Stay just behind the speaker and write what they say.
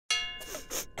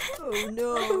Oh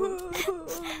no.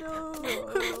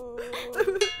 Oh,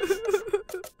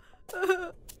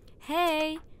 no.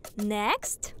 Hey,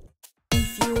 next.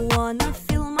 If you wanna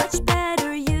feel much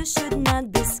better, you should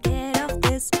not be scared of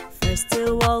this. First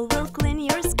of all, we'll clean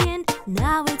your skin.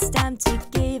 Now it's time to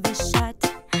give a shot.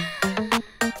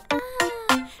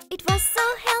 It was so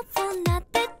helpful, not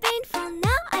that painful.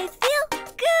 Now I feel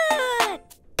good.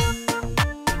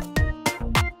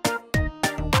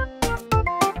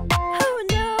 Oh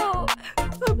no,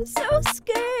 I'm so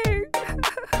scared.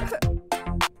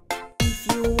 If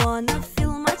you wanna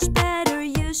feel much better,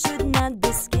 you should not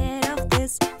be scared of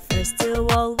this. First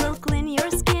of all, we'll clean your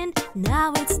skin.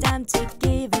 Now it's time to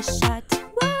give a shot.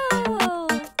 Whoa!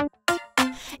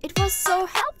 It was so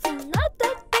helpful, not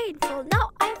that painful.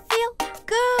 Now I feel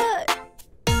good.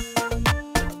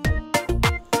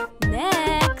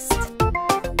 Next.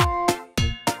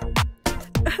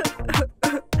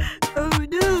 Oh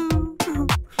no.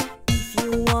 If you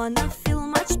wanna feel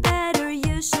much better,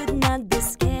 you should not be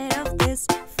scared of this.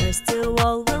 First of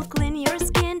all, we'll clean your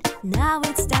skin. Now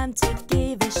it's time to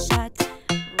give a shot.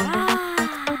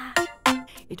 Wow!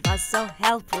 It was so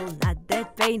helpful, not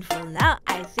that painful. Now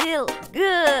I feel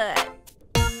good.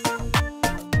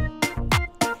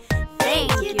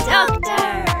 Thank you,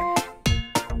 doctor.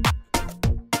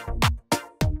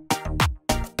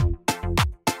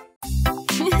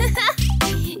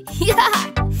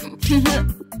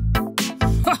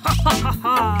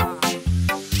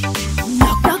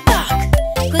 Knock, knock, knock.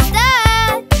 Who's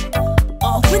that?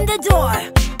 Open the door.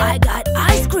 I got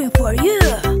ice cream for you.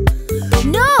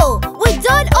 No, we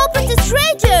don't open to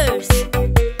strangers.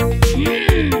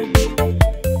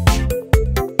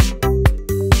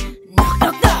 Knock,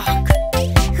 knock, knock.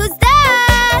 Who's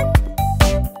that?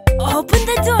 Open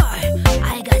the door.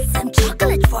 I got some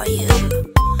chocolate for you.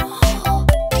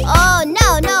 Oh,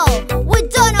 no, no. We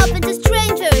don't open to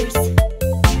strangers.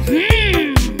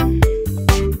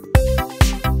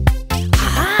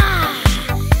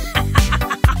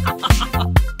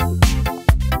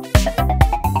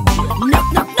 Knock,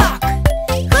 knock, knock.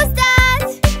 Who's that?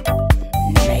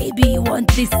 Maybe you want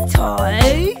this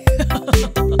toy?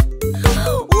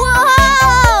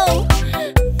 Whoa!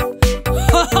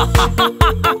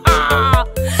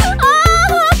 Oh,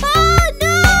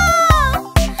 no!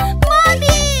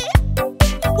 Mommy!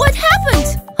 What happened?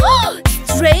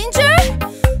 Stranger?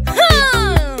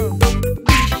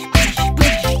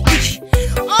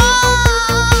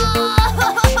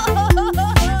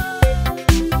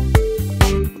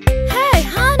 Hey,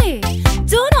 honey,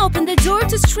 don't open the door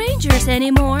to strangers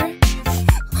anymore.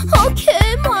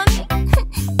 Okay, mommy.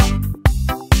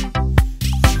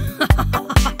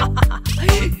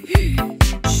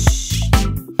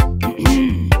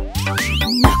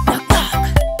 Knock, knock, knock.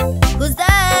 Who's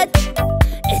that?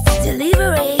 It's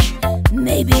delivery.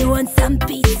 Maybe you want some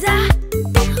pizza?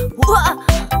 What?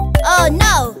 Oh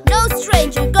no, no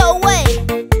stranger, go away.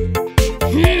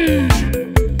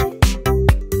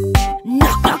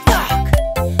 Knock, knock, knock.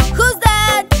 Who's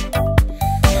that?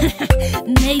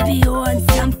 Maybe you want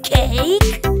some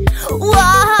cake?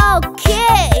 Wow,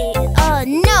 cake! Oh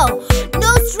no,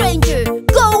 no stranger,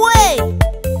 go away.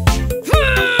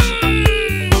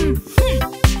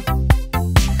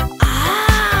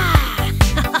 Ah!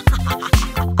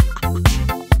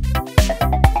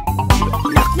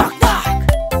 Knock, knock, knock.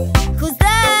 Who's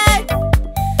that?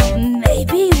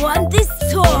 Maybe you want this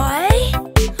toy?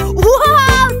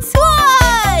 Wow,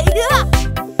 toy!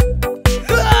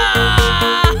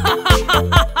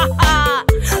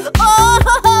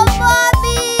 Oh,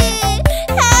 mommy!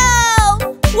 Help!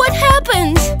 What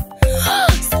happened?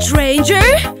 Stranger?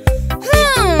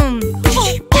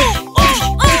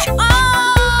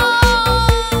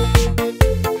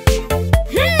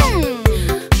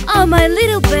 Oh, my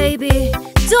little baby,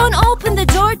 don't open the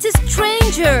door to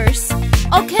strangers,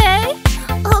 okay?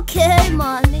 Okay,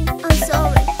 mommy, I'm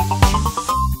sorry.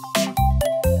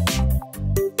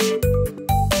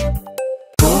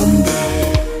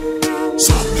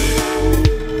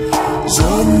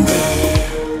 Zombie?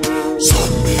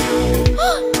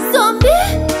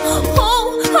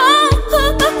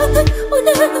 Oh,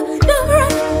 no, no.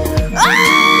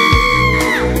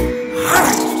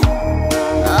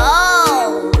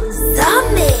 Oh,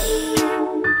 zombie.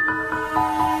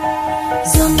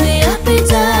 Zombie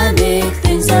epidemic,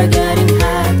 things are getting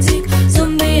hectic.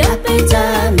 Zombie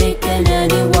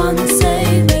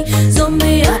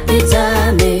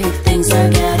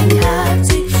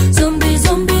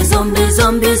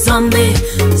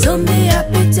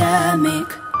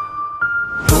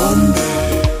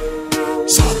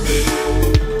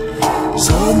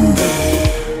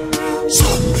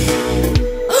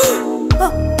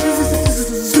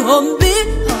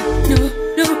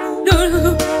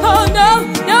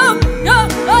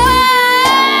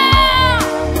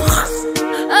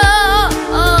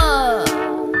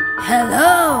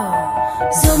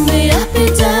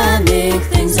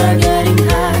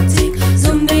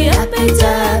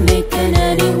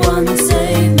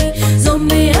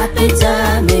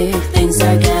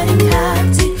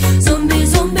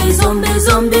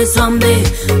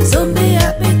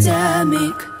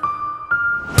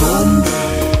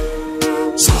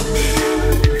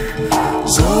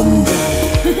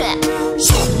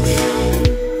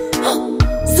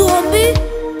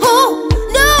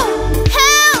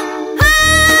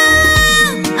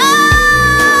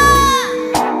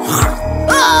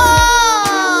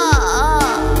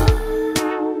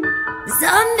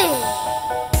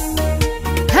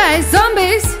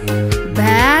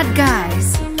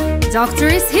Doctor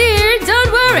is here,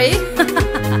 don't worry.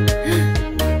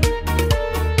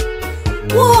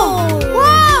 Whoa!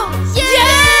 Whoa!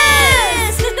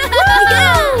 Yes!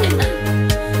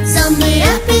 Zombie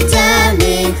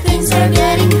epidemic, things are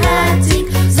getting hectic.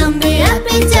 Zombie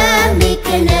epidemic,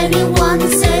 can anyone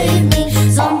save me?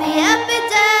 Zombie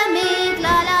epidemic,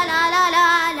 la la la la la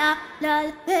la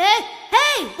la. Hey,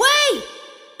 hey, wait!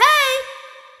 Hey!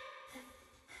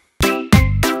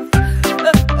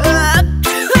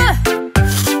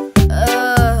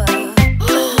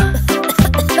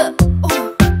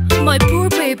 My poor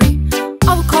baby.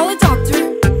 I will call a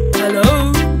doctor.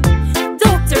 Hello?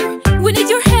 Doctor, we need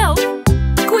your help.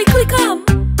 Quickly come.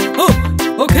 Oh,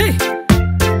 okay.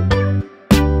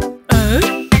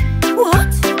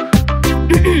 What?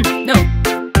 No.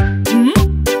 Hmm?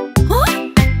 Huh?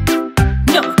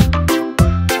 No.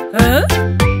 Huh?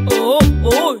 Oh,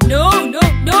 oh, no, no,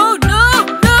 no, no,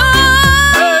 no!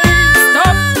 Hey,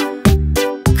 stop!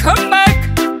 Come back!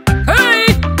 Hey!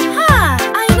 Ah,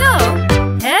 I know.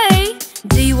 Hey,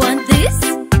 do you want this?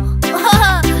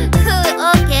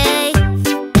 Okay.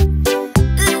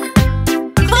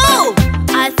 Oh,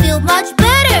 I feel much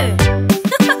better.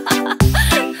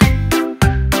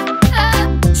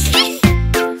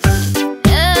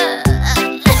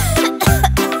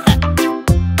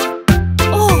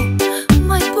 Oh,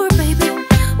 my poor baby.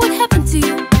 What happened to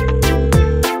you?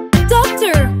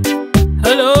 Doctor,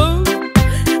 Hello?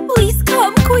 please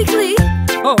come quickly.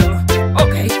 Oh,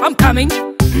 okay, I'm coming.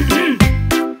 Hmm?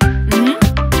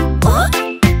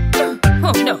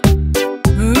 Oh, no.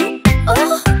 Hmm?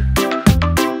 Oh,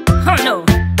 Oh, no.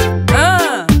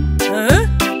 Ah, huh?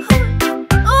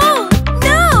 oh,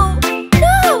 no,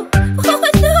 no, oh,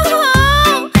 no.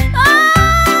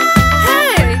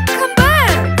 Hey, come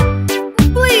back.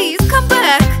 Please, come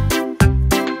back.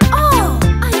 Oh,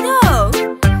 I know.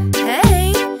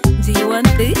 Hey, do you want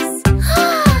this?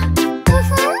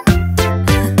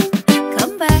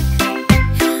 Come back.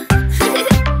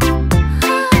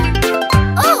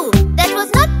 Oh, that was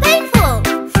not painful.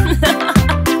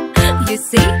 You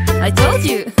see, I told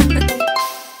you.